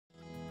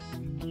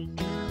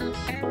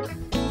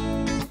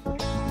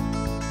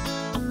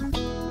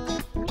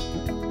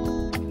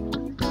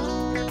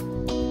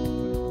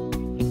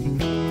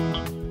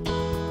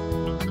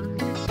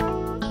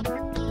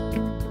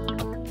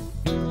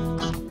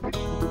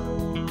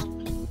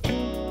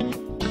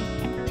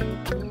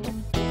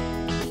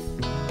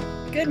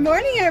Good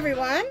morning,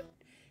 everyone.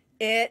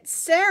 It's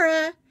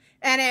Sarah,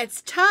 and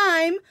it's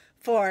time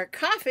for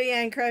Coffee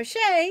and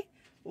Crochet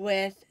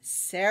with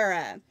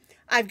Sarah.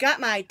 I've got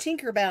my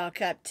Tinkerbell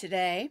cup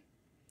today,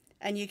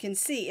 and you can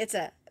see it's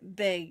a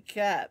big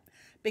cup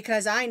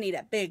because I need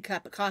a big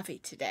cup of coffee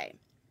today.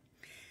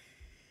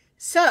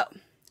 So,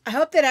 I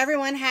hope that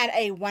everyone had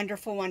a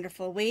wonderful,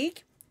 wonderful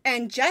week.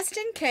 And just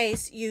in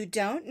case you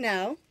don't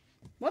know,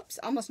 whoops,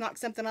 almost knocked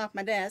something off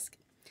my desk.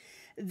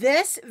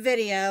 This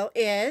video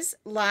is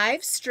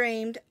live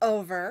streamed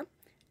over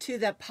to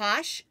the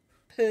Posh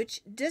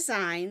Pooch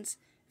Designs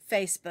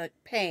Facebook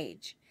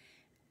page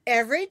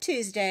every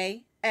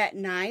Tuesday at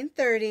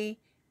 9:30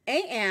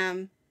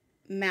 a.m.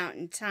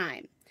 Mountain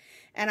Time.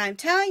 And I'm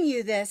telling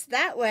you this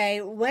that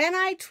way when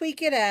I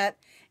tweak it up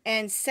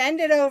and send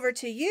it over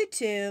to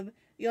YouTube,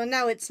 you'll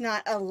know it's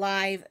not a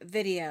live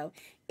video.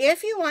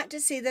 If you want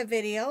to see the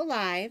video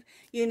live,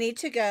 you need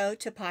to go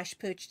to Posh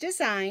Pooch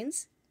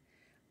Designs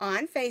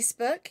on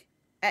Facebook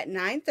at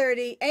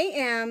 9:30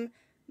 a.m.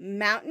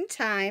 Mountain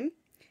Time.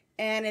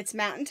 And it's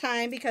Mountain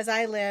Time because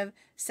I live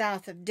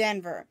south of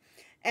Denver.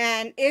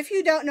 And if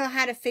you don't know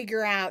how to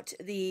figure out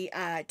the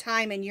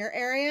time in your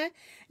area,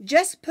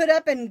 just put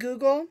up in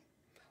Google,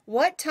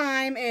 what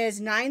time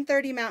is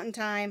 9:30 Mountain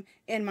Time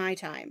in my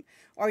time?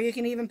 Or you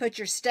can even put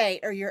your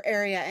state or your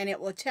area and it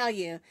will tell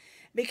you.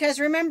 Because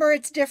remember,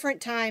 it's different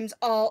times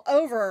all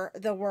over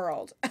the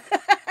world.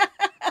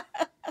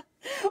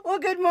 Well,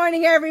 good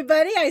morning,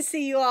 everybody. I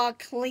see you all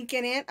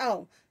clinking in.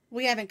 Oh,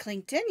 we haven't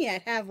clinked in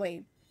yet, have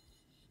we?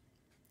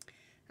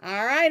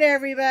 All right,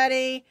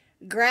 everybody.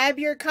 Grab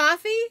your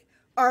coffee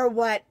or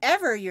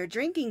whatever you're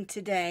drinking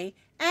today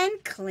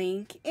and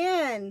clink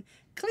in.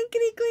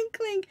 Clinkety, clink,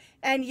 clink.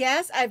 And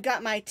yes, I've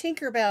got my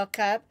Tinkerbell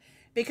cup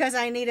because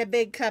I need a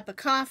big cup of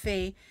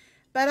coffee.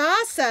 But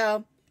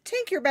also,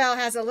 Tinkerbell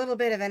has a little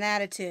bit of an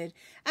attitude.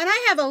 And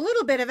I have a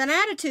little bit of an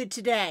attitude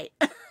today.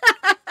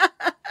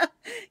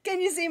 Can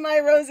you see my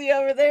Rosie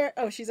over there?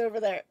 Oh, she's over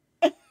there.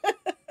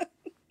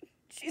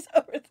 She's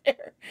over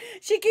there.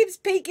 She keeps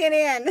peeking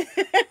in.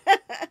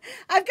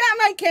 I've got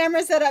my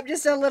camera set up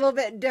just a little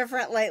bit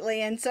different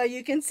lately, and so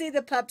you can see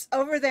the pups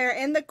over there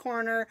in the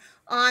corner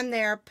on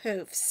their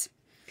poofs.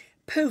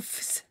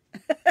 Poofs.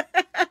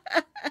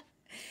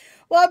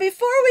 Well,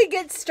 before we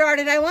get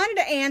started, I wanted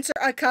to answer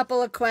a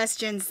couple of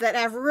questions that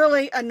have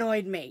really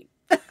annoyed me.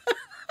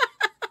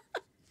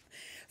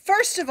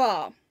 First of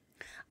all,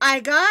 I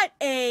got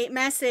a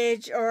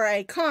message or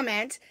a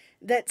comment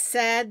that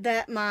said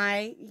that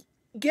my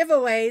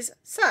giveaways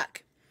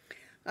suck.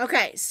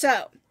 Okay,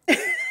 so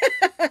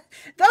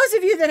those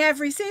of you that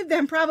have received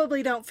them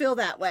probably don't feel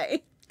that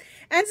way.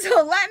 And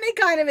so let me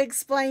kind of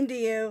explain to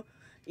you,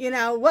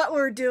 what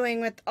we're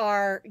doing with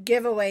our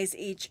giveaways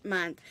each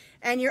month.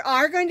 And you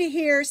are going to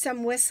hear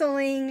some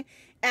whistling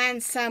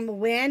and some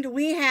wind.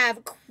 We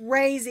have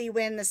crazy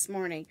wind this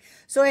morning.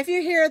 So if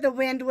you hear the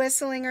wind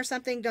whistling or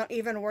something, don't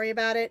even worry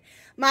about it.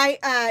 My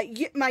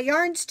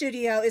yarn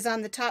studio is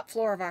on the top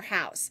floor of our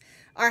house.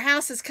 Our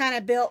house is kind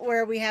of built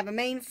where we have a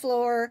main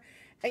floor.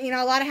 A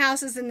lot of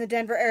houses in the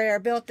Denver area are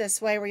built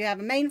this way where you have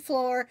a main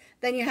floor,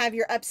 then you have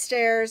your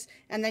upstairs,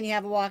 and then you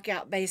have a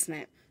walkout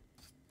basement.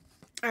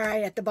 All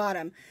right, at the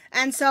bottom.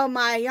 And so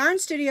my yarn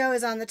studio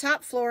is on the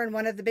top floor in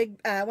one of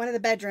the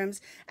bedrooms.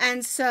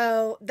 And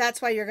so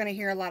that's why you're going to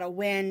hear a lot of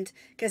wind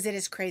because it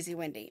is crazy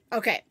windy.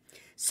 Okay,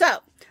 so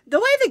the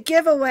way the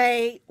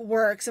giveaway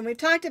works, and we've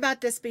talked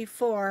about this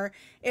before,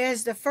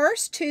 is the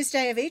first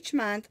Tuesday of each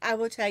month, I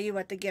will tell you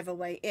what the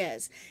giveaway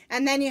is.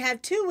 And then you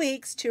have 2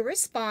 weeks to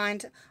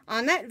respond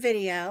on that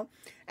video.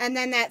 And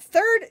then that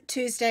third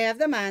Tuesday of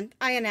the month,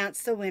 I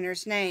announce the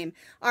winner's name.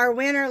 Our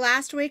winner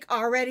last week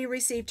already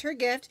received her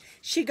gift.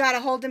 She got a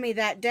hold of me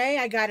that day.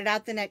 I got it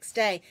out the next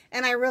day.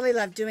 And I really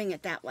love doing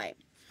it that way.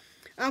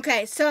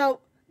 Okay,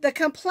 so the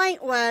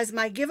complaint was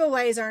my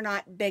giveaways are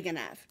not big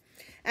enough.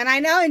 And I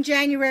know in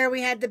January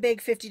we had the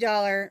big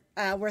 $50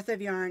 worth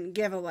of yarn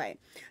giveaway.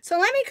 So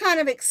let me kind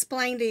of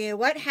explain to you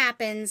what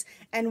happens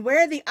and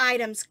where the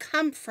items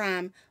come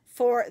from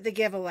for the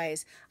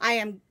giveaways. I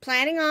am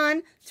planning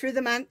on through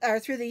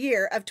the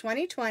year of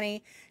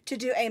 2020 to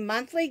do a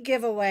monthly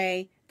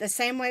giveaway the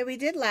same way we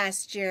did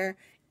last year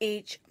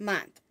each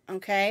month,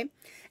 okay?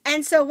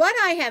 And so what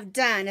I have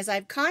done is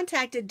I've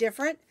contacted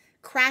different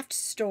craft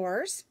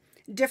stores,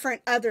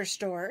 different other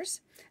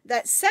stores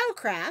that sell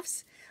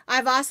crafts.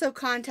 I've also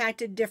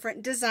contacted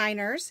different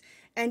designers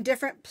and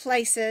different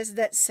places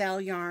that sell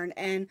yarn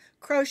and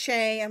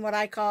crochet and what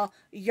I call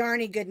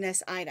yarny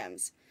goodness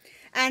items.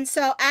 And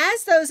so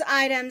as those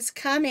items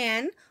come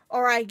in,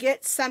 or I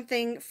get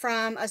something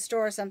from a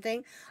store or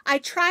something, I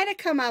try to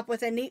come up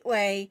with a neat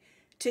way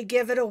to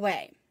give it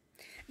away.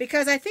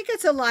 Because I think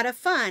it's a lot of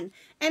fun.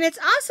 And it's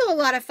also a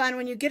lot of fun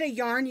when you get a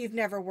yarn you've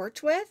never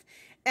worked with.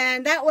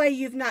 And that way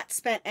you've not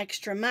spent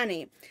extra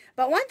money.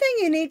 But one thing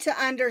you need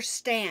to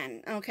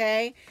understand,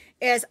 okay,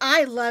 is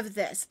I love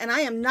this. And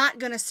I am not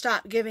going to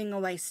stop giving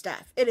away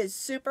stuff. It is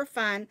super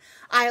fun.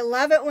 I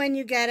love it when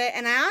you get it.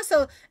 And I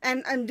also,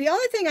 and the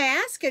only thing I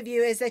ask of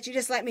you is that you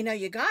just let me know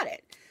you got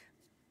it.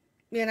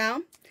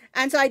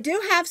 And so I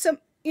do have some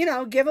you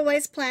know,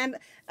 giveaways planned.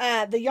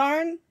 The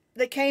yarn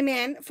that came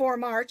in for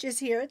March is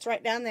here. It's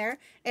right down there.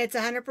 It's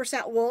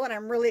 100% wool, and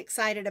I'm really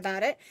excited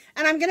about it.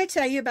 And I'm going to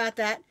tell you about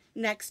that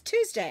next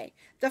Tuesday,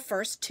 the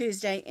first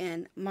Tuesday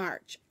in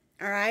March.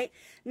 All right.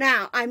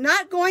 Now, I'm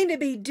not going to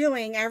be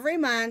doing every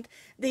month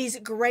these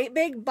great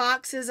big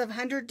boxes of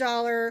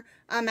 $100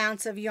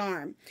 amounts of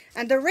yarn.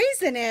 And the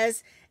reason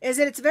is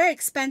that it's very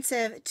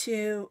expensive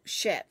to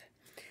ship.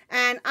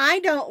 And I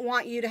don't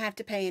want you to have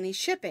to pay any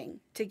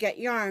shipping to get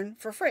yarn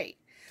for free.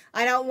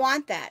 I don't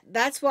want that.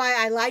 That's why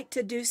I like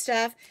to do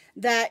stuff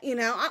that, you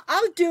know,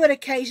 I'll do it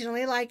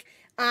occasionally. Like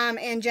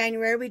in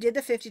January, we did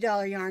the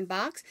 $50 yarn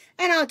box,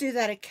 and I'll do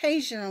that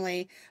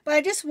occasionally. But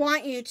I just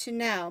want you to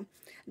know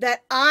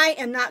that I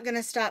am not going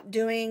to stop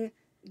doing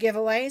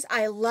giveaways.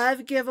 I love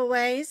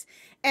giveaways.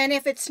 And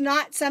if it's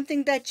not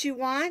something that you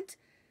want,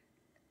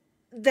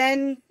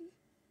 then,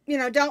 you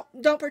know,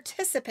 don't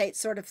participate,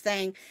 sort of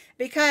thing.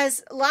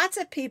 Because lots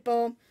of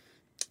people,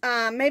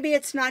 maybe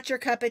it's not your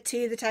cup of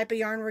tea, the type of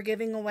yarn we're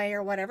giving away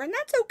or whatever, and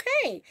that's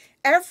okay.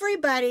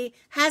 Everybody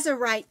has a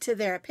right to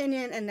their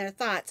opinion and their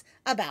thoughts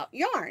about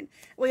yarn.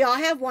 We all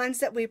have ones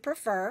that we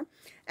prefer,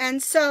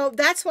 and so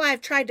that's why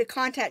I've tried to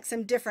contact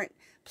some different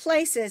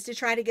places to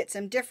try to get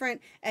some different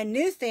and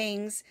new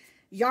things,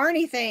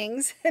 yarny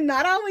things,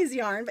 not always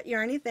yarn, but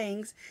yarny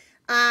things,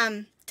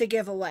 to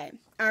give away.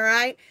 All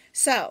right,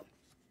 so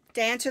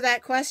to answer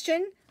that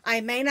question,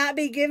 I may not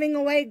be giving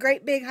away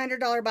great big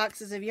 $100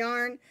 boxes of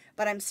yarn,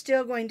 but I'm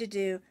still going to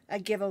do a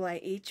giveaway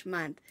each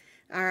month.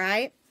 All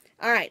right.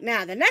 All right.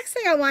 Now, the next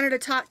thing I wanted to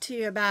talk to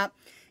you about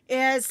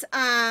is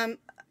I'm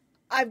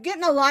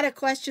getting a lot of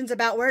questions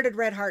about where did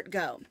Red Heart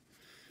go?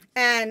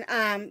 And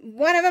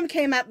one of them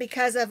came up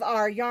because of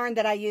our yarn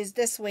that I used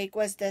this week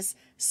was this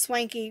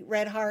swanky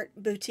Red Heart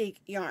boutique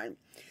yarn.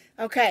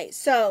 Okay.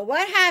 So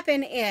what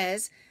happened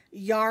is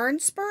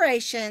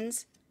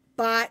Yarnspirations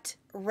bought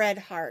Red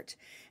Heart.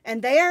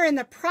 And they are in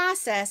the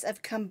process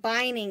of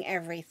combining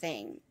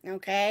everything,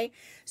 okay?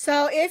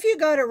 So if you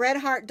go to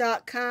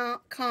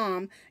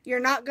redheart.com, you're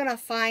not going to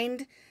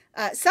find,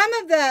 some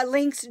of the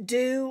links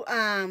do,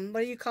 what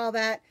do you call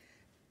that?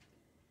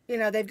 You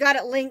know, they've got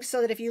it linked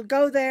so that if you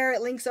go there,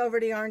 it links over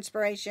to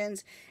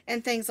Yarnspirations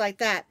and things like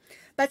that.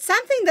 But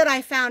something that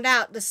I found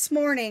out this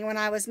morning when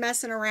I was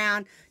messing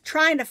around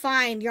trying to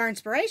find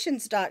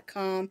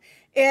Yarnspirations.com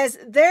is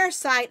their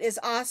site is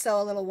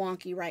also a little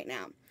wonky right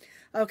now.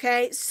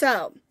 Okay,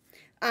 so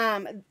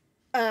a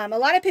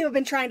lot of people have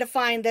been trying to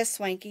find this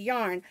swanky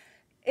yarn.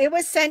 It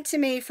was sent to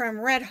me from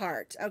Red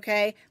Heart,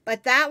 okay,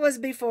 but that was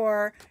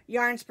before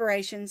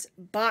Yarnspirations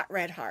bought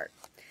Red Heart.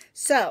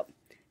 So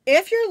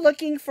if you're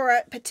looking for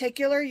a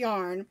particular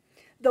yarn,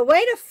 the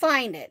way to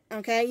find it,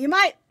 okay,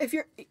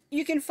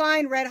 you can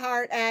find Red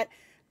Heart at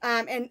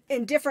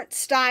in different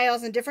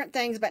styles and different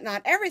things, but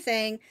not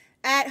everything.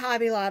 At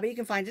Hobby Lobby, you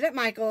can find it at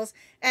Michael's,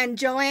 and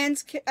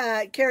Joann's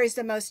carries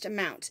the most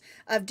amount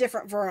of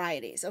different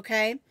varieties,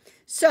 okay?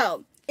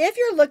 So, if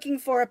you're looking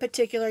for a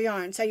particular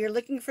yarn, say you're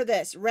looking for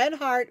this, Red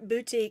Heart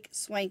Boutique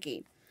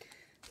Swanky,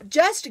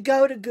 just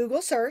go to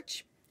Google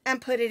search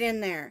and put it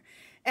in there.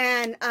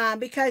 And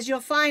because you'll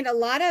find a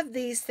lot of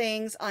these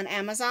things on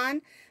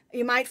Amazon,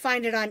 you might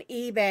find it on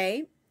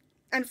eBay.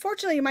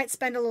 Unfortunately, you might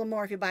spend a little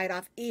more if you buy it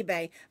off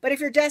eBay, but if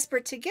you're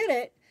desperate to get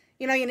it,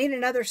 you know, you need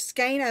another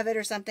skein of it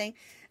or something,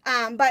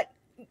 but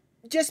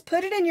just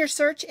put it in your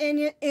search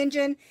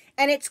engine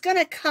and it's going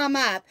to come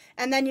up,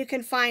 and then you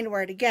can find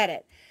where to get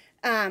it.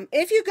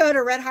 If you go to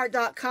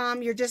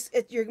redheart.com, you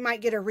might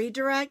get a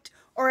redirect,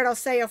 or it'll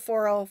say a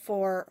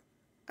 404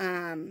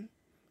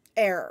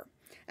 error.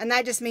 And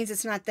that just means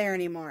it's not there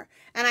anymore.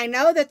 And I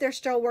know that they're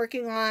still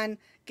working on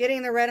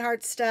getting the Red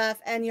Heart stuff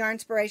and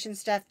Yarnspiration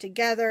stuff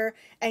together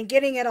and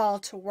getting it all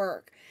to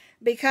work.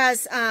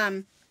 Because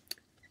I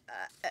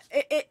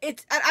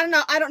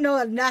don't know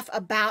enough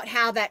about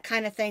how that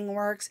kind of thing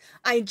works.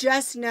 I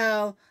just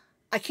know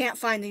I can't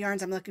find the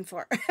yarns I'm looking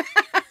for.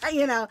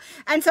 You know,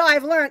 and so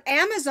I've learned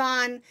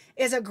Amazon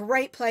is a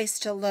great place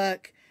to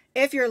look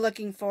if you're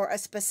looking for a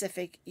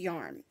specific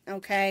yarn,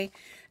 okay?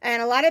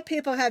 And a lot of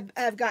people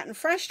have gotten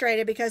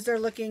frustrated because they're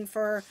looking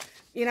for,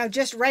 you know,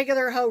 just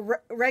regular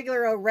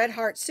Red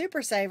Heart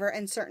Super Saver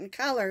in certain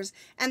colors,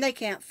 and they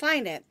can't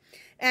find it.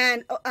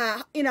 And,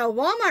 you know,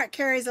 Walmart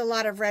carries a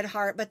lot of Red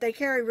Heart, but they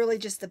carry really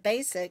just the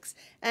basics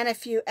and a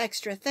few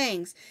extra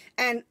things.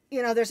 And,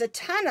 you know, there's a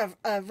ton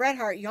of Red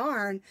Heart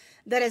yarn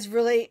that is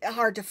really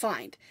hard to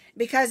find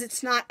because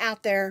it's not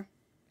out there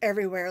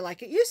everywhere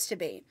like it used to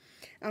be.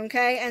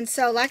 Okay, and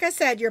so like I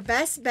said, your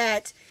best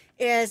bet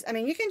is, I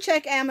mean, you can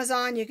check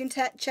Amazon, you can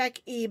check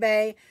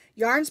eBay,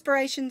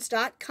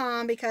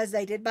 Yarnspirations.com, because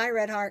they did buy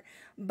Red Heart,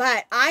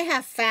 but I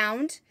have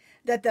found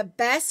that the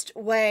best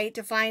way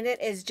to find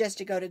it is just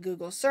to go to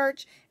Google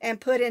search and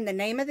put in the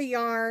name of the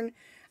yarn.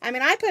 I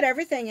mean, I put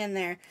everything in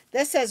there.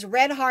 This says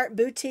Red Heart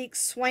Boutique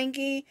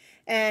Swanky,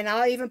 and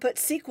I'll even put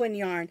sequin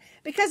yarn,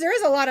 because there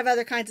is a lot of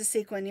other kinds of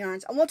sequin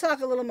yarns, and we'll talk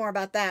a little more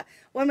about that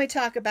when we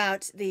talk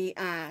about the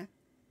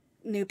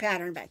new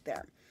pattern back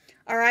there.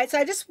 All right, so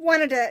I just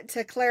wanted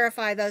to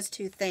clarify those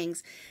two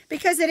things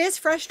because it is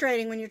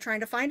frustrating when you're trying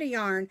to find a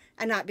yarn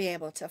and not be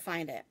able to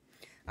find it.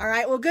 All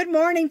right, well, good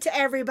morning to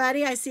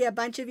everybody. I see a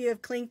bunch of you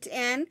have clinked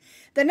in.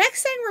 The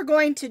next thing we're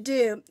going to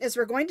do is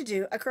we're going to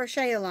do a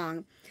crochet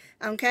along.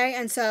 Okay,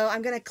 and so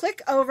I'm going to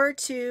click over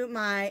to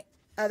my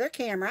other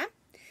camera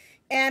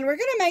and we're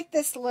going to make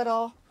this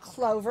little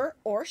clover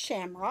or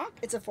shamrock.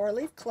 It's a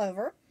 4-leaf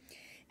clover.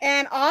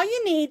 And all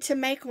you need to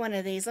make one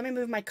of these, let me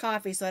move my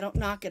coffee so I don't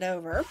knock it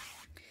over,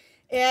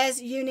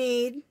 is you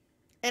need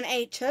an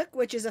H hook,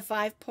 which is a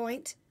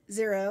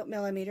 5.0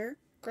 millimeter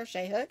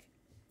crochet hook.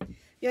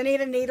 You'll need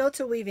a needle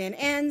to weave in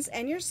ends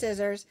and your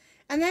scissors,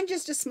 and then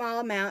just a small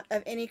amount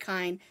of any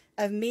kind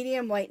of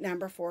medium weight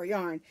number 4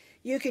 yarn.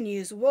 You can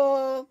use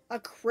wool,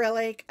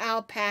 acrylic,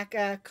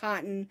 alpaca,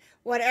 cotton,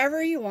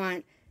 whatever you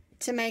want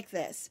to make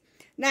this.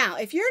 Now,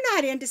 if you're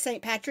not into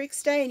St.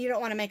 Patrick's Day and you don't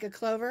want to make a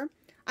clover,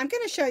 I'm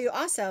going to show you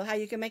also how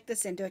you can make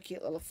this into a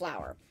cute little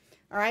flower.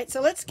 All right,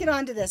 so let's get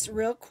on to this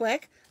real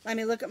quick. Let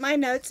me look at my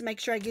notes and make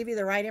sure I give you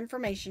the right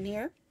information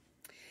here.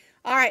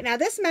 All right, now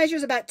this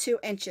measures about 2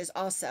 inches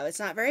also. It's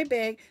not very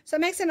big, so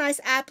it makes a nice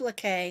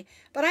applique,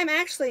 but I'm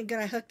actually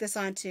going to hook this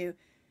onto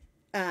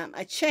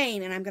a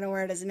chain, and I'm going to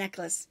wear it as a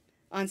necklace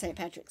on St.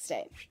 Patrick's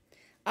Day.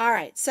 All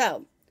right,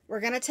 so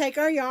we're going to take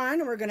our yarn,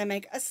 and we're going to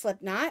make a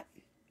slip knot,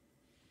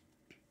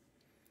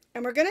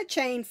 and we're going to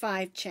chain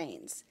 5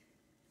 chains.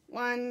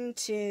 1,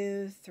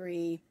 2,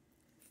 3,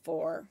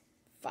 4,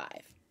 5.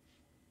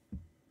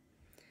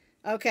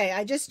 Okay,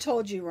 I just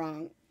told you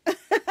wrong.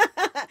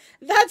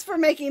 That's for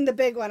making the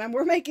big one, and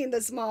we're making the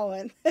small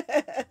one.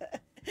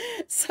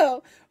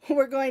 So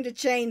we're going to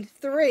chain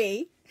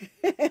 3.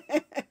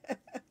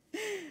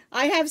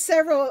 I have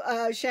several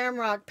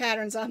shamrock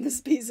patterns on this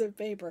piece of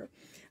paper.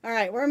 All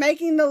right, we're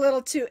making the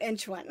little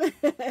 2-inch one.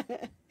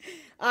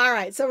 All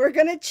right, so we're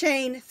going to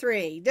chain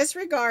 3.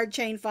 Disregard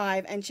chain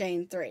 5 and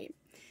chain 3.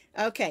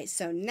 Okay,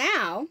 so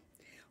now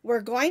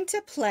we're going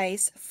to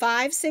place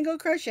 5 single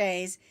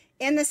crochets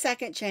in the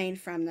second chain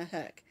from the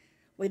hook.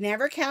 We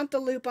never count the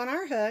loop on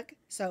our hook,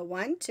 so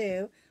 1,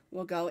 2,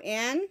 we'll go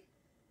in,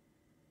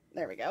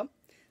 there we go,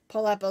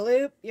 pull up a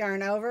loop,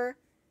 yarn over,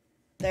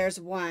 there's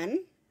 1,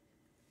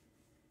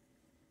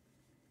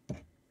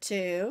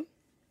 2,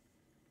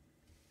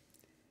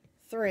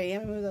 3, I'm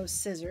going to move those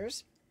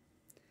scissors,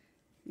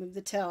 move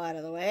the tail out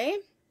of the way,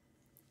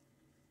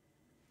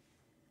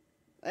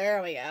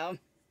 there we go,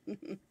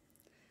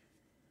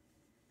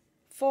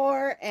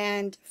 4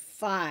 and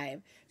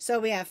 5, so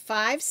we have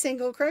 5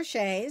 single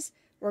crochets.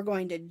 We're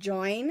going to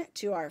join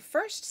to our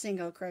first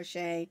single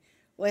crochet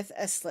with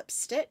a slip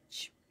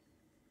stitch.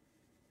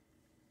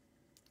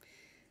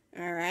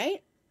 All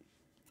right,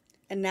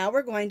 and now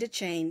we're going to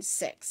chain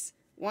 6.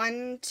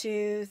 1,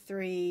 2,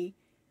 3,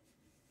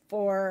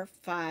 4,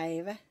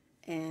 5,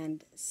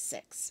 and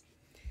 6.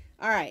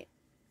 All right,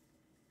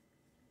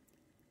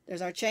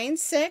 there's our chain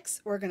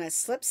 6. We're going to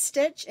slip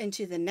stitch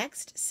into the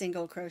next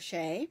single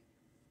crochet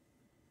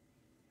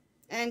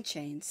and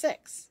chain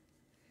 6.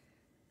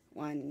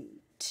 1,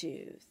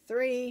 2,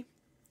 3,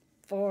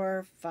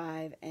 4,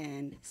 5,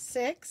 and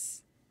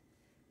 6.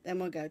 Then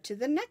we'll go to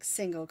the next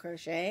single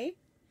crochet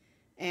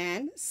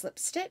and slip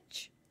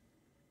stitch.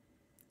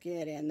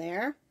 Get in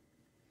there.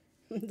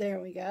 There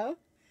we go.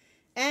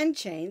 And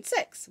chain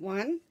 6.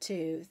 1,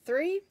 2,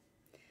 3,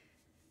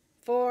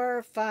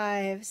 4,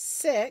 5,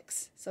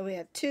 6. So we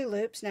have 2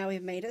 loops. Now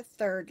we've made a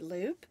 3rd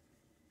loop.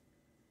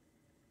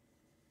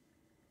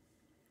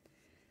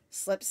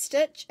 Slip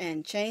stitch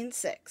and chain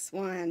 6.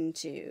 1,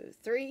 2,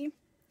 3,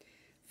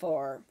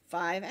 4,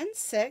 5, and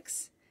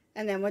 6,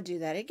 and then we'll do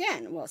that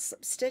again. We'll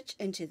slip stitch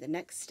into the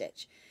next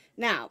stitch.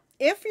 Now,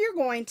 if you're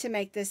going to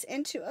make this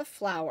into a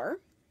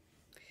flower,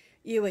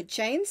 you would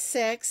chain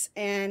 6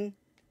 and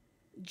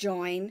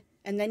join,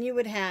 and then you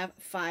would have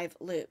 5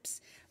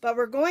 loops. But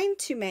we're going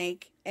to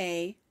make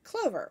a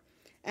clover,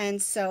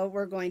 and so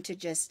we're going to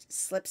just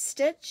slip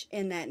stitch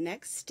in that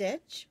next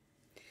stitch,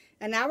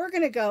 and now we're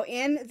going to go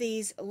in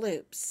these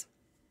loops.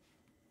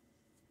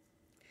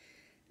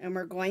 And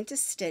we're going to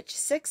stitch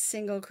 6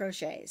 single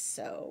crochets.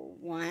 So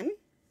 1,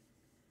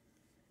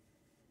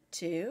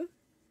 2,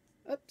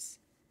 oops,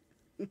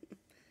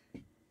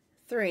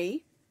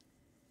 3,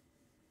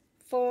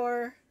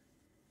 4,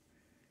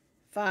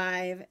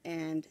 5,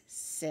 and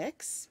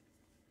 6.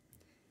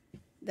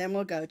 Then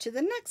we'll go to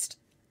the next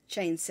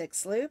chain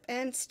 6 loop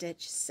and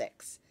stitch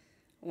 6.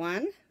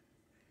 1,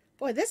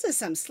 boy, this is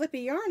some slippy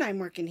yarn I'm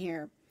working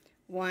here.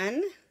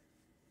 1,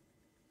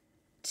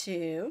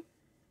 2,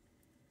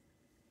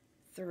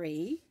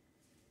 3,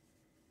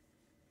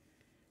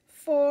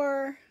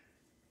 4,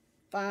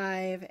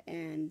 5,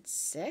 and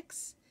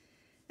 6,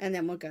 and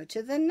then we'll go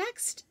to the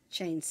next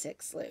chain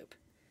 6 loop.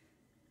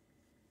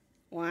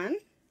 1,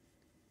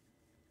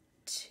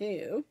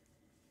 2,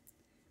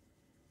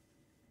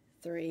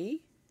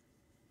 3,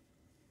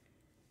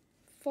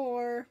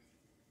 4,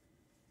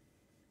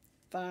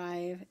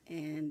 5,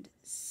 and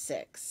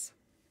 6.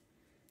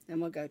 Then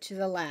we'll go to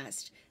the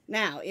last.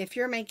 Now, if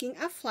you're making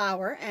a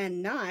flower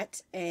and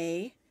not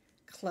a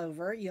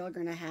clover, you're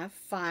going to have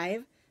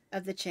 5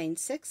 of the chain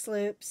 6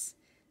 loops.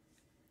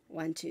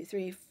 1, 2,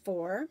 3,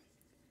 4,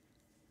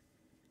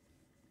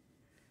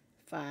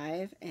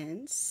 5,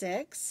 and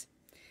 6.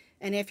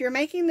 And if you're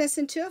making this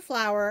into a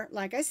flower,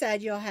 like I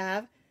said, you'll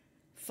have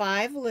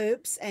 5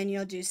 loops, and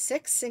you'll do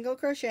 6 single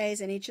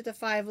crochets in each of the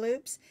 5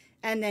 loops,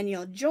 and then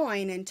you'll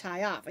join and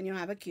tie off, and you'll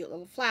have a cute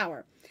little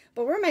flower.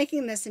 But we're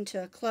making this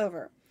into a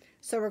clover.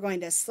 So we're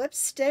going to slip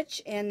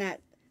stitch in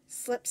that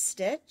slip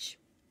stitch.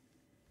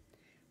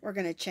 We're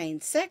going to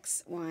chain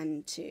 6,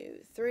 1, 2,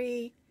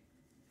 3,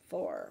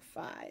 4,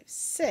 5,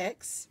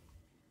 6.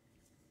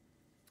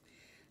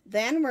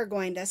 Then we're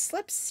going to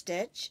slip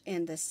stitch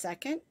in the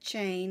second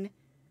chain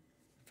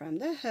from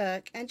the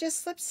hook and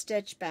just slip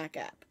stitch back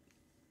up.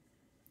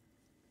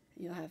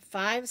 You'll have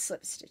 5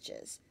 slip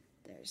stitches.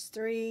 There's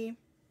 3,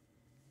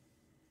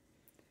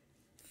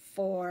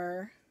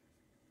 4,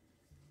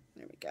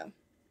 there we go,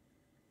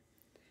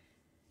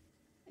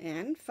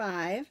 and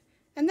 5,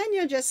 and then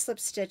you'll just slip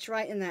stitch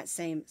right in that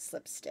same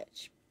slip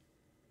stitch.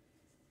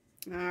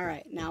 All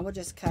right, now we'll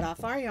just cut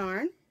off our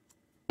yarn,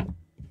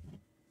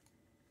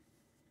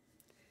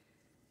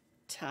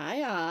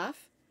 tie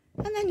off,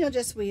 and then you'll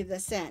just weave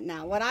this in.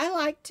 Now what I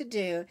like to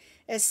do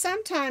is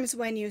sometimes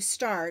when you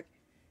start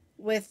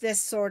with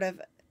this sort of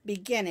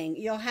beginning,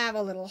 you'll have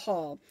a little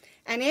hole,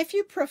 and if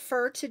you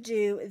prefer to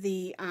do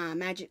the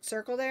magic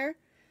circle there,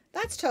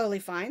 that's totally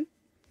fine.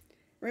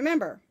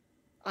 Remember,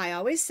 I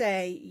always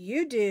say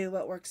you do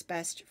what works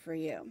best for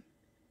you.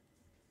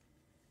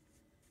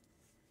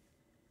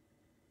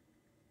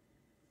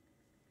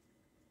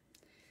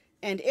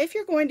 And if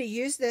you're going to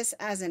use this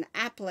as an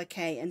applique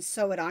and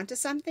sew it onto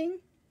something,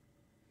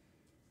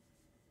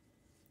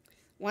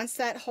 once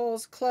that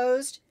hole's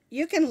closed,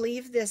 you can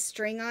leave this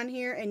string on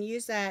here and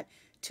use that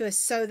to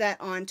sew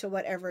that onto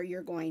whatever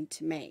you're going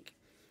to make.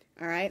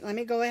 All right, let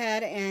me go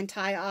ahead and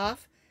tie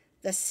off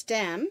the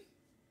stem.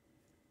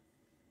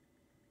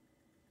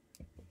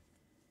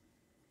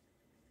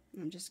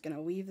 I'm just going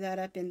to weave that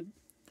up in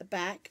the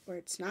back where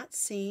it's not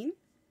seen.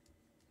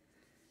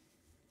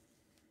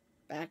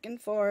 Back and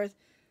forth,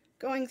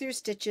 going through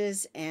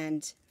stitches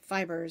and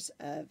fibers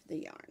of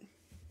the yarn.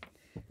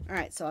 All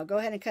right, so I'll go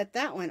ahead and cut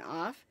that one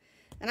off.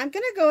 And I'm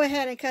going to go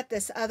ahead and cut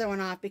this other one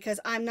off because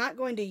I'm not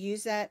going to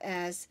use that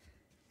as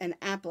an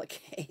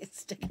applique.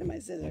 It's sticking to my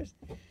scissors.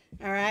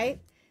 All right,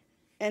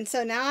 and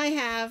so now I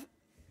have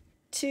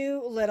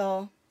 2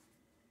 little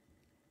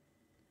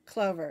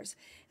clovers.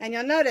 And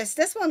you'll notice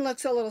this one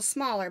looks a little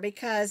smaller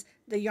because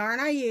the yarn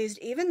I used,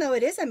 even though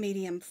it is a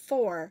medium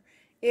 4,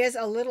 is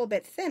a little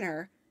bit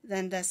thinner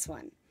than this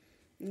one.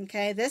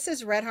 Okay, this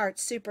is Red Heart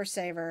Super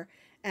Saver,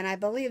 and I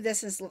believe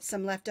this is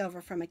some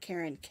leftover from a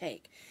Karen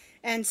cake.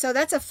 And so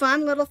that's a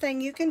fun little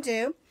thing you can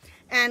do.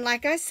 And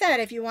like I said,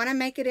 if you want to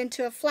make it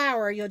into a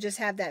flower, you'll just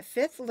have that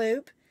 5th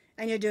loop,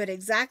 and you'll do it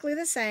exactly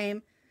the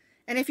same.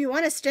 And if you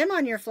want a stem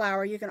on your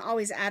flower, you can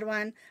always add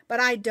one, but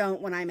I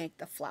don't when I make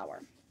the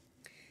flower.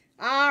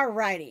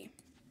 Alrighty,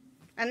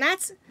 and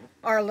that's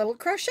our little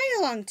crochet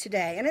along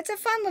today, and it's a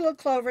fun little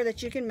clover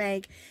that you can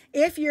make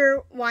if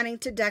you're wanting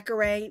to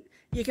decorate.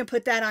 You can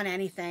put that on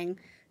anything,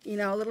 you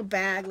know, a little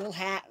bag, a little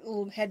hat, a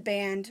little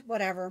headband,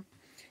 whatever.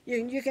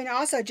 You can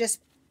also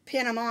just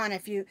pin them on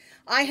if you.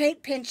 I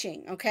hate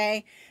pinching,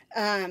 okay?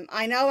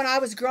 I know when I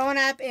was growing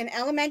up in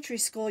elementary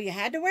school, you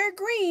had to wear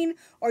green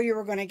or you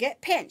were going to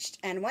get pinched,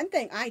 and one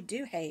thing I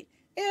do hate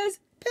is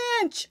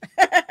pinch.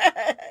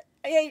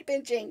 I hate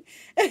pinching.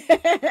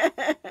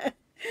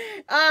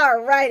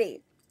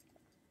 Alrighty.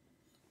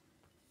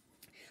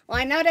 Well,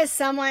 I noticed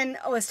someone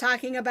was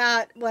talking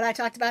about what I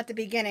talked about at the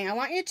beginning. I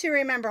want you to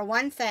remember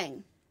one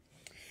thing.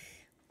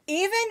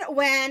 Even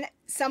when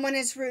someone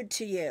is rude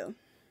to you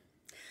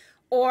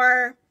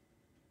or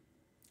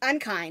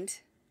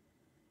unkind,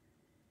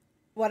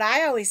 what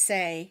I always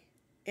say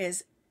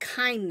is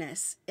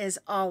kindness is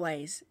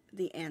always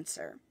the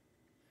answer.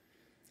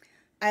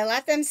 I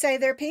let them say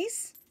their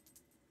piece,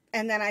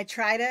 and then I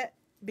try to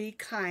be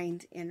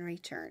kind in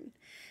return.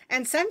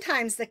 And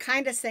sometimes the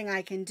kindest thing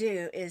I can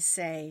do is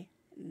say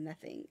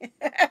nothing.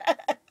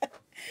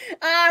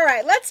 All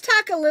right, let's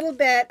talk a little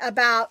bit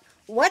about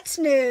what's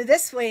new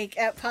this week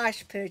at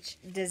Posh Pooch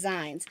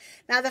Designs.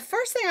 Now, the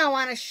first thing I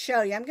want to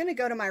show you, I'm going to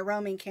go to my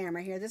roaming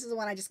camera here. This is the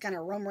one I just kind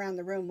of roam around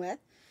the room with.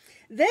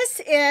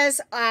 This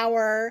is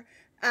our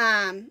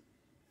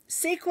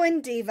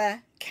Sequin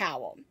Diva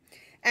cowl.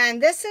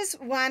 And this is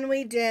one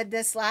we did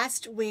this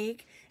last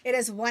week. It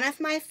is one of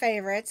my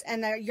favorites,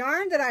 and the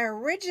yarn that I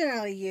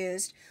originally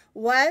used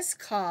was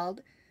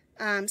called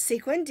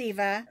Sequin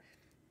Diva,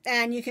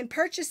 and you can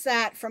purchase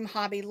that from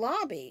Hobby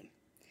Lobby.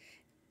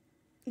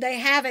 They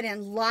have it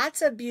in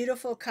lots of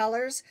beautiful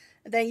colors.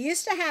 They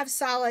used to have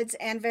solids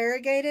and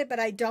variegated, but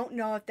I don't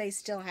know if they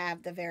still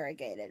have the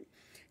variegated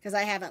because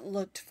I haven't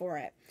looked for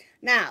it.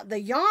 Now, the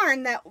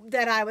yarn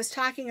that I was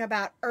talking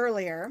about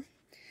earlier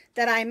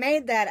that I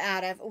made that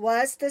out of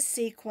was the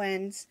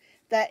sequins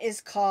that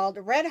is called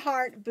Red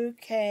Heart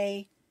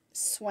Bouquet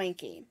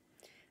Swanky.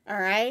 All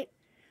right.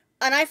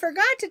 And I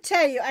forgot to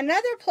tell you,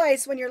 another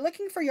place when you're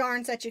looking for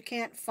yarns that you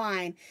can't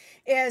find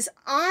is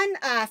on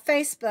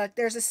Facebook.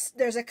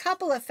 There's a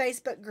couple of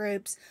Facebook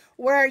groups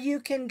where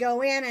you can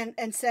go in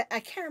and say,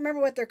 I can't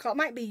remember what they're called. It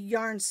might be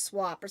Yarn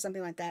Swap or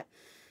something like that.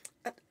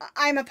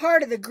 I'm a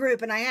part of the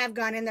group, and I have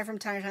gone in there from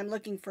time to time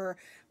looking for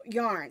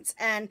yarns.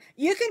 And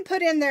you can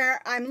put in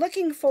there, I'm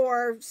looking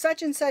for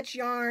such and such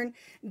yarn,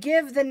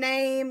 give the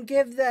name,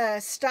 give the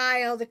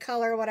style, the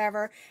color,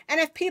 whatever. And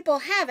if people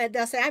have it,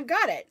 they'll say, I've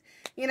got it.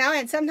 You know,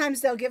 and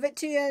sometimes they'll give it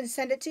to you and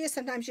send it to you.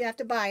 Sometimes you have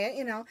to buy it,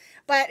 you know.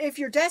 But if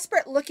you're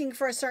desperate looking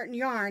for a certain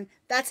yarn,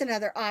 that's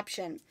another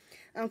option.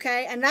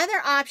 Okay,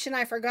 another option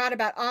I forgot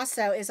about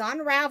also is on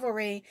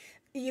Ravelry.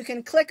 You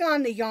can click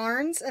on the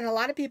yarns, and a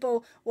lot of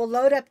people will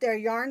load up their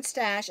yarn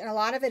stash, and a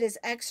lot of it is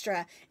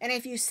extra. And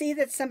if you see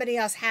that somebody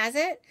else has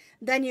it,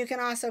 then you can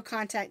also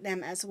contact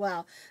them as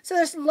well. So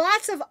there's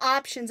lots of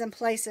options and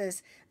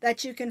places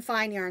that you can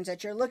find yarns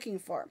that you're looking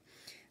for.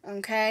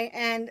 Okay,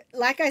 and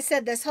like I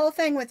said, this whole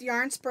thing with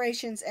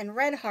Yarnspirations and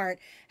Red Heart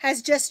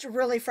has just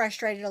really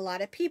frustrated a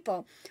lot of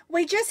people.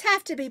 We just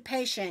have to be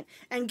patient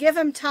and give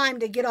them time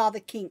to get all the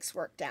kinks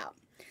worked out.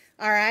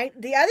 All right,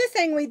 the other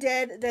thing we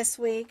did this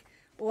week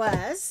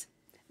was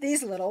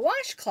these little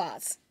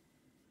washcloths.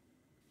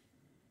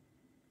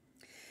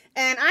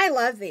 And I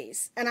love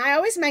these. And I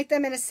always make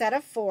them in a set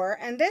of 4.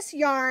 And this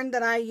yarn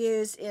that I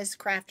use is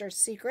Crafter's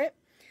Secret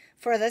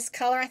for this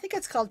color. I think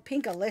it's called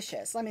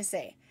Pinkalicious. Let me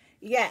see.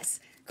 Yes,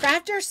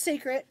 Crafter's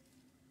Secret.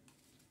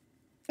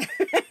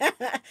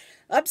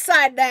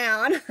 Upside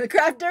down.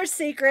 Crafter's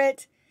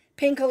Secret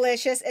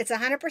Pinkalicious. It's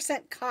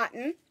 100%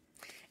 cotton.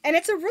 And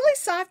it's a really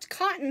soft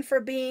cotton for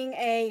being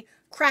a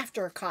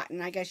crafter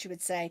cotton, I guess you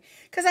would say.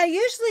 Because I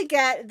usually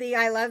get the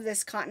I love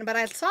this cotton, but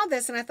I saw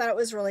this and I thought it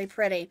was really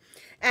pretty.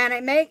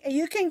 And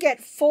you can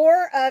get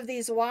 4 of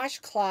these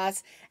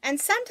washcloths,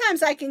 and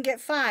sometimes I can get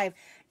 5.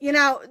 You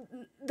know,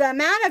 the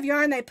amount of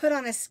yarn they put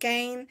on a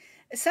skein,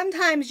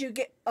 sometimes you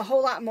get a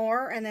whole lot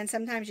more, and then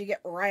sometimes you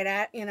get right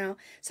at, you know.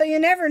 So you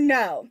never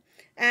know.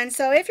 And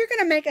so if you're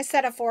going to make a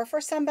set of 4 for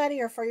somebody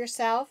or for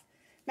yourself,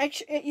 make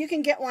sure you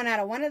can get one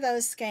out of one of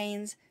those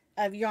skeins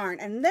of yarn.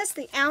 And this,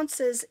 the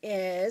ounces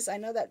is, I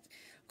know that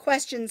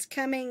question's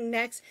coming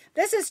next.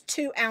 This is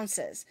 2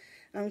 ounces.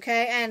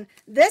 Okay, and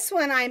this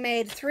one I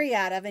made 3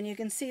 out of, and you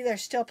can see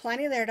there's still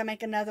plenty there to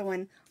make another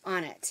one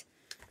on it.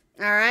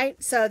 All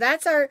right, so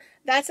that's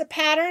a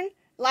pattern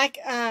like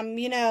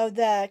you know,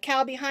 the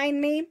cow behind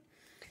me.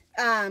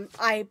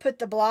 I put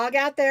the blog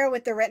out there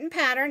with the written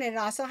pattern. It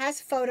also has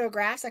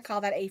photographs. I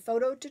call that a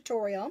photo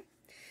tutorial.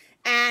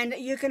 And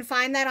you can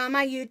find that on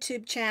my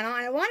YouTube channel.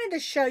 And I wanted to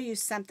show you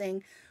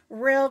something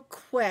real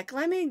quick.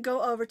 Let me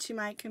go over to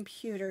my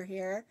computer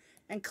here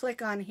and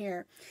click on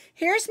here.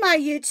 Here's my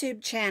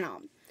YouTube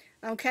channel.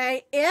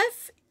 Okay,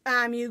 if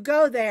you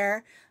go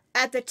there,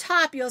 at the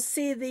top you'll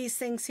see these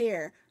things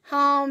here: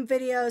 home,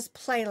 videos,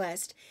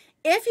 playlist.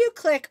 If you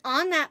click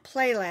on that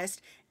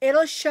playlist,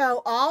 it'll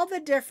show all the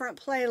different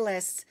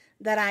playlists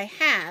that I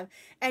have,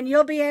 and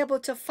you'll be able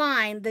to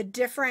find the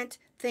different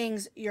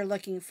things you're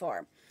looking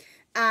for.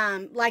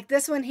 Like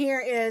this one here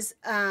is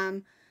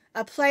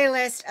a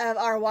playlist of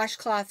our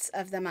washcloths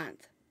of the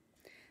month.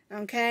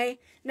 Okay,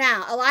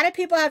 now a lot of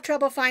people have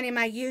trouble finding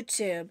my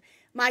YouTube.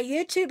 My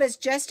YouTube is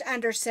just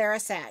under Sara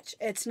Sach.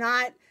 It's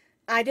not,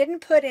 I didn't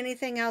put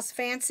anything else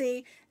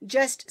fancy,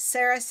 just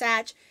Sara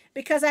Sach,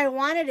 because I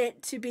wanted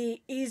it to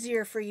be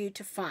easier for you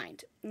to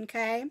find.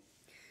 Okay,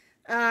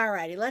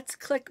 alrighty, let's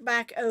click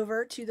back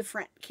over to the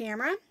front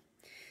camera.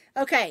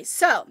 Okay,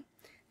 so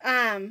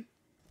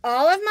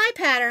all of my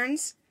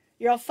patterns,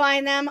 you'll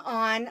find them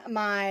on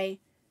my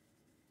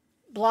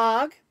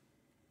blog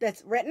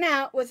that's written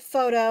out with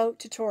photo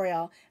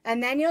tutorial,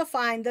 and then you'll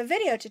find the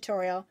video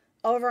tutorial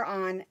over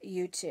on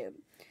YouTube.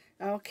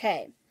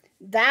 Okay,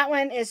 that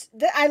one is,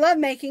 I love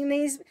making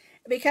these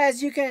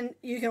because you can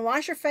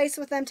wash your face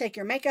with them, take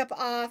your makeup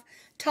off,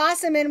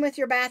 toss them in with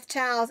your bath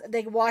towels.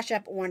 They wash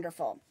up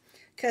wonderful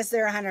because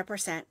they're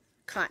 100%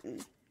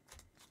 cotton.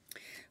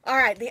 All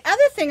right, the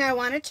other thing I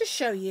wanted to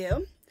show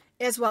you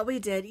is what we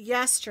did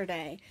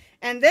yesterday.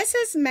 And this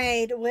is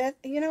made with,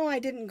 you know, I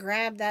didn't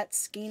grab that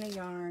skein of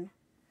yarn.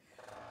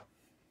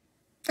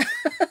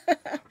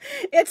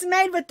 It's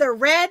made with the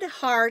Red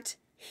Heart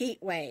Heat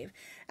Wave.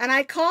 And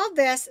I called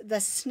this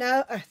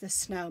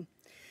the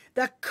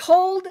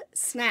Cold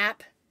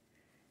Snap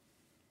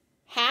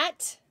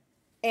hat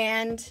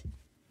and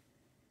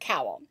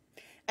cowl.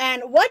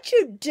 And what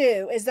you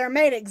do is they're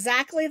made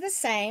exactly the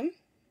same.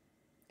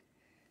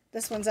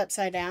 This one's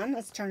upside down.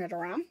 Let's turn it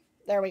around.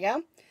 There we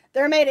go.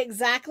 They're made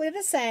exactly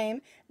the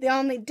same. The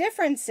only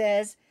difference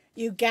is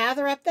you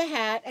gather up the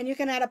hat, and you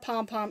can add a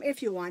pom-pom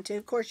if you want to.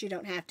 Of course, you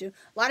don't have to. A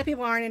lot of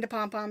people aren't into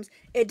pom-poms.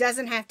 It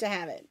doesn't have to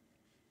have it.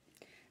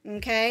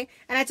 Okay?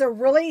 And it's a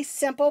really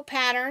simple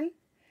pattern.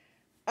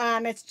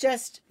 It's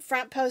just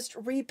front post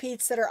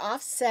repeats that are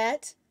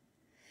offset.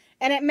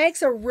 And it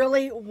makes a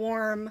really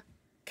warm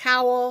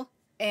cowl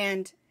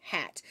and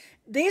hat.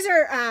 These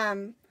are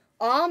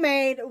all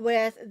made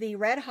with the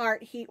Red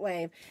Heart Heat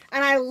Wave.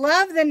 And I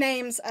love the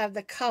names of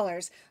the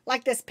colors.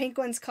 Like this pink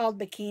one's called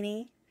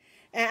Bikini.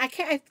 And I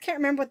can't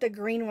remember what the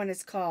green one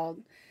is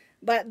called.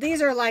 But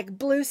these are like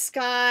Blue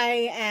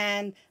Sky,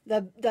 and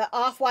the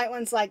off-white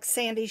one's like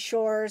Sandy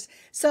Shores.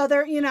 So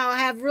they're, you know,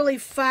 have really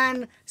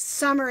fun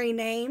summery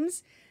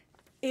names,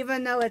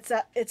 even though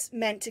it's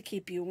meant to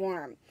keep you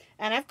warm.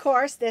 And of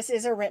course, this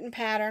is a written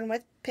pattern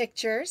with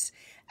pictures,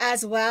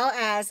 as well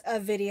as a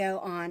video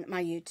on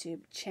my YouTube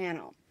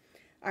channel.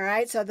 All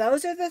right, so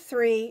those are the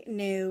 3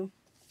 new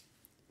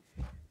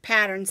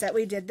patterns that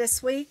we did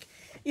this week.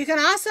 You can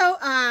also,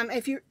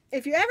 if you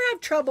ever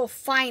have trouble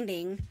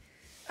finding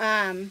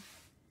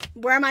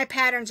where my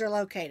patterns are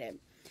located,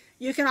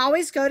 you can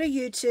always go to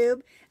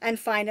YouTube and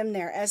find them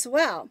there as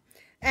well.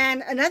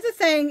 And another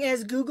thing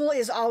is, Google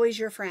is always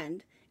your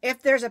friend.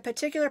 If there's a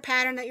particular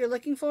pattern that you're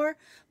looking for,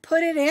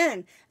 put it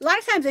in. A lot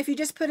of times if you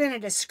just put in a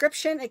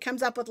description, it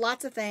comes up with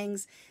lots of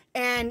things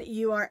and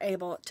you are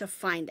able to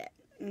find it.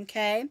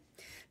 Okay?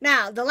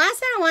 Now, the last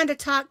thing I wanted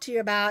to talk to you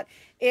about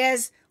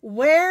is,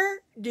 where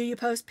do you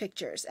post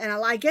pictures? And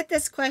I get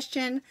this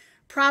question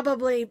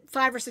probably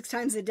 5 or 6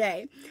 times a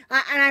day.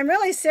 And I'm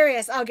really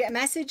serious. I'll get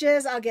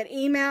messages, I'll get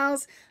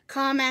emails,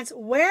 comments.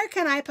 Where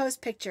can I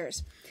post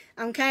pictures?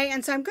 Okay,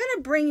 and so I'm going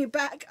to bring you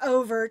back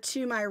over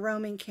to my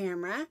roaming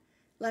camera.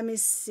 Let me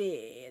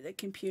see, the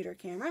computer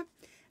camera.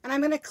 And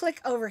I'm going to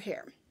click over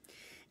here.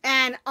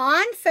 And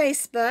on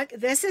Facebook,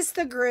 this is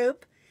the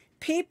group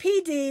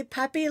PPD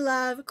Puppy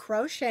Love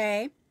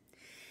Crochet.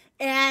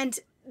 And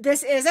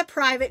this is a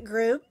private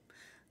group.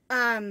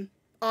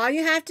 All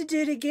you have to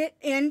do to get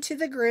into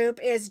the group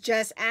is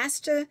just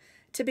ask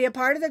to be a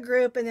part of the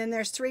group, and then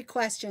there's 3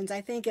 questions.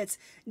 I think it's,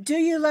 do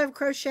you love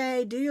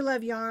crochet, do you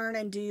love yarn,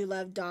 and do you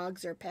love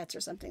dogs or pets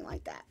or something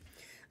like that.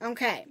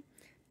 Okay,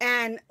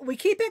 and we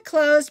keep it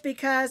closed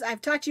because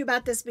I've talked to you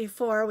about this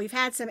before. We've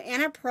had some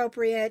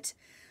inappropriate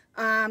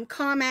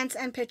comments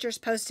and pictures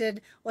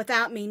posted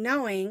without me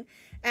knowing,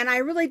 and I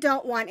really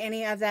don't want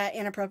any of that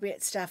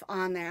inappropriate stuff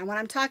on there. And when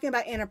I'm talking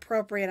about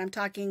inappropriate, I'm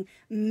talking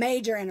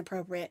major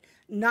inappropriate,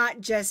 not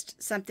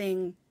just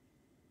something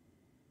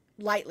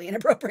lightly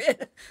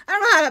inappropriate. I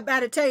don't know how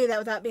to tell you that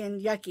without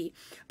being yucky.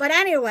 But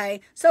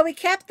anyway, so we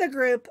kept the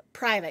group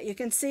private. You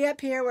can see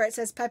up here where it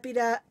says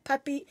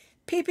PPD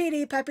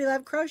Puppy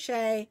Love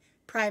Crochet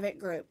private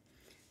group.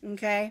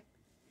 Okay?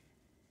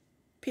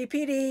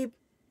 PPD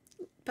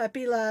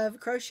Puppy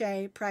Love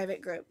Crochet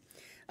private group.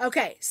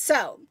 Okay,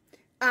 so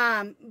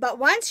but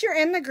once you're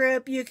in the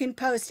group, you can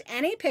post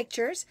any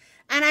pictures.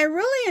 And I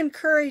really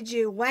encourage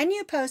you, when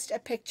you post a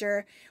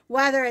picture,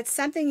 whether it's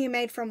something you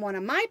made from one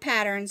of my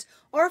patterns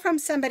or from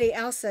somebody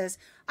else's,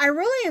 I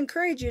really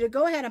encourage you to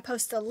go ahead and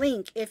post a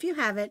link, if you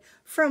have it,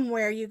 from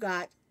where you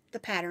got the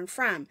pattern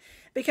from.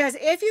 Because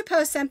if you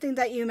post something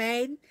that you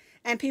made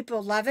and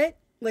people love it,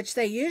 which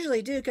they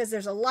usually do because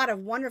there's a lot of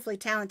wonderfully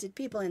talented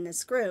people in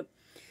this group,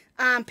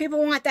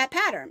 people want that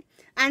pattern.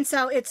 And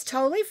so it's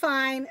totally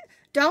fine.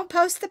 Don't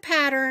post the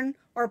pattern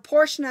or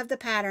portion of the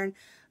pattern.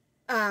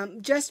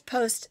 Just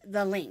post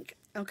the link,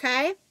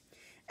 okay?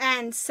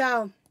 And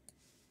so,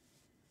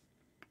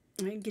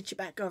 let me get you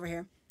back over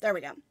here. There we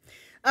go.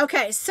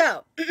 Okay,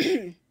 so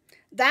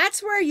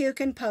that's where you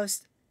can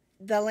post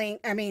the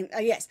link. I mean,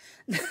 yes,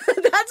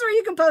 that's where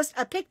you can post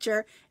a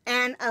picture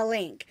and a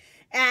link.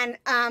 And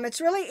it's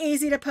really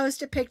easy to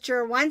post a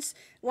picture. Once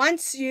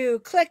you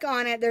click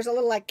on it, there's a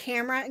little like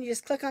camera, and you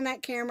just click on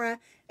that camera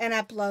and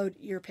upload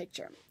your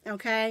picture,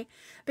 okay?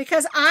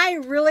 Because I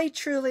really,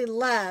 truly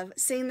love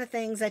seeing the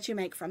things that you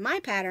make from my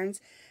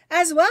patterns,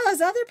 as well as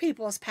other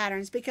people's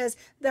patterns, because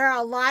there are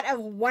a lot of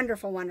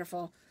wonderful,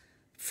 wonderful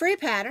free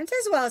patterns,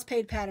 as well as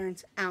paid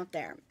patterns out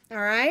there, all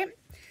right?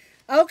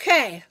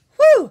 Okay,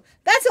 whew,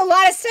 that's a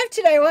lot of stuff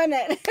today, wasn't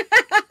it?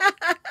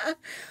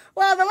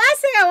 Well, the last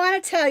thing I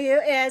want to tell you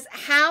is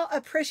how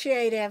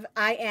appreciative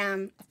I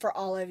am for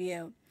all of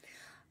you.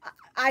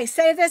 I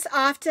say this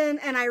often,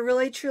 and I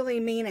really, truly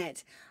mean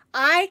it.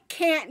 I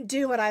can't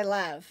do what I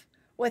love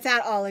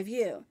without all of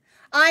you.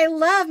 I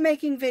love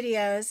making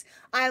videos.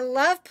 I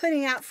love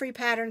putting out free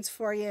patterns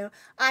for you.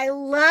 I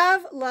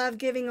love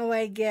giving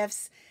away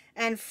gifts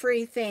and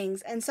free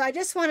things. And so I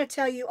just want to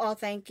tell you all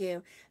thank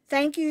you.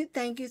 Thank you,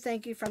 thank you,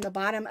 thank you from the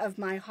bottom of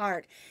my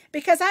heart.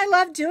 Because I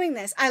love doing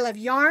this. I love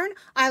yarn,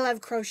 I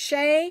love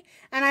crochet,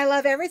 and I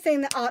love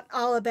everything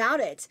all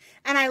about it.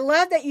 And I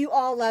love that you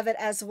all love it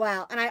as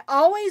well. And I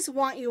always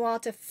want you all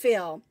to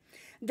feel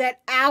that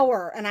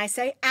our, and I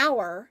say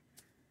our,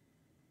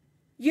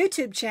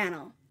 YouTube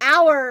channel,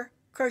 our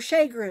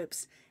crochet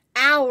groups,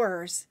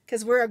 ours,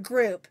 because we're a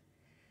group,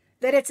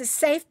 that it's a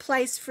safe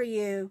place for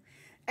you.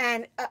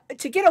 And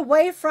to get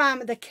away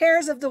from the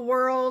cares of the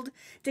world,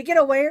 to get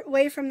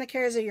away from the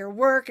cares of your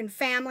work and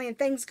family and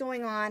things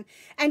going on,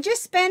 and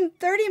just spend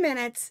 30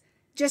 minutes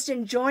just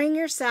enjoying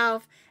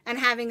yourself and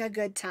having a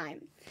good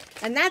time.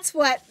 And that's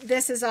what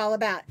this is all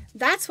about.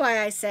 That's why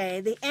I say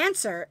the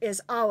answer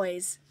is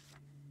always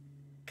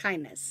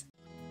kindness.